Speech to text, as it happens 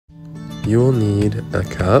You will need a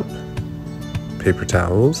cup, paper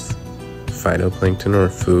towels, phytoplankton or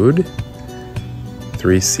food,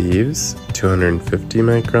 3 sieves, 250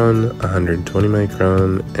 micron, 120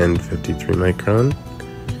 micron, and 53 micron,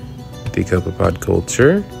 the Copepod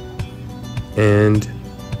culture, and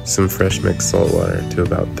some fresh mixed salt water to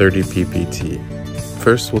about 30 ppt.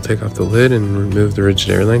 First, we'll take off the lid and remove the rigid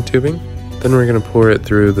airline tubing. Then we're going to pour it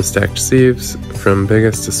through the stacked sieves from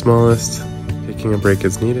biggest to smallest, taking a break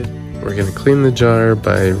as needed. We're going to clean the jar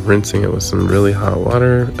by rinsing it with some really hot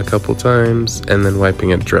water a couple times and then wiping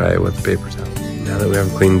it dry with a paper towel. Now that we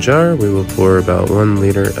have a clean jar, we will pour about 1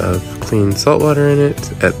 liter of clean salt water in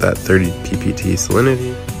it at that 30 ppt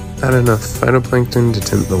salinity. Add enough phytoplankton to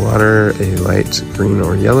tint the water a light green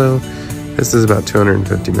or yellow. This is about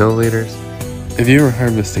 250 milliliters. If you are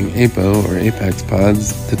harvesting apo or apex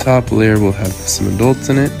pods, the top layer will have some adults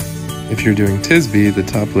in it. If you're doing Tisbe, the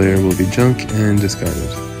top layer will be junk and discarded.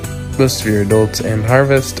 Most of your adults and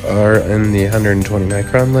harvest are in the 120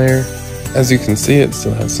 micron layer. As you can see, it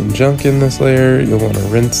still has some junk in this layer. You'll want to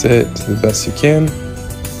rinse it the best you can.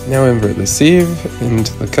 Now invert the sieve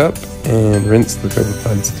into the cup and rinse the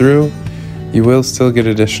Copepods through. You will still get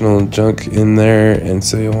additional junk in there, and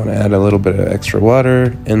so you'll want to add a little bit of extra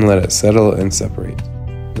water and let it settle and separate.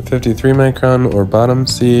 The 53 micron or bottom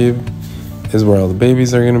sieve is where all the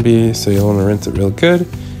babies are going to be, so you'll want to rinse it real good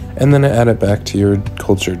and then add it back to your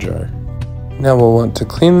culture jar. Now we'll want to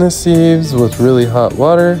clean the sieves with really hot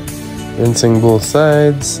water, rinsing both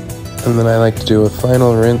sides, and then I like to do a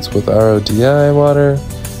final rinse with RODI water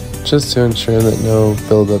just to ensure that no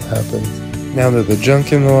buildup happens. Now that the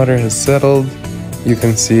junk in the water has settled, you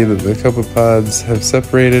can see that the Copepods have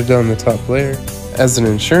separated on the top layer. As an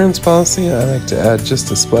insurance policy, I like to add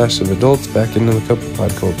just a splash of adults back into the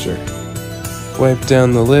Copepod culture. Wipe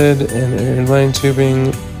down the lid and airline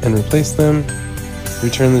tubing and replace them.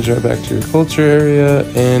 Return the jar back to your culture area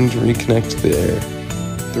and reconnect the air.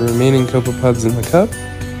 The remaining Copepods in the cup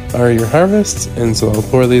are your harvests, and so I'll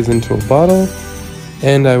pour these into a bottle,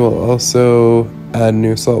 and I will also add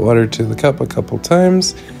new salt water to the cup a couple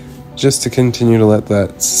times just to continue to let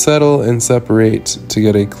that settle and separate to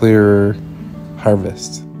get a clearer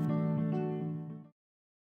harvest.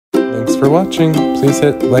 Thanks for watching. Please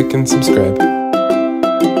hit like and subscribe.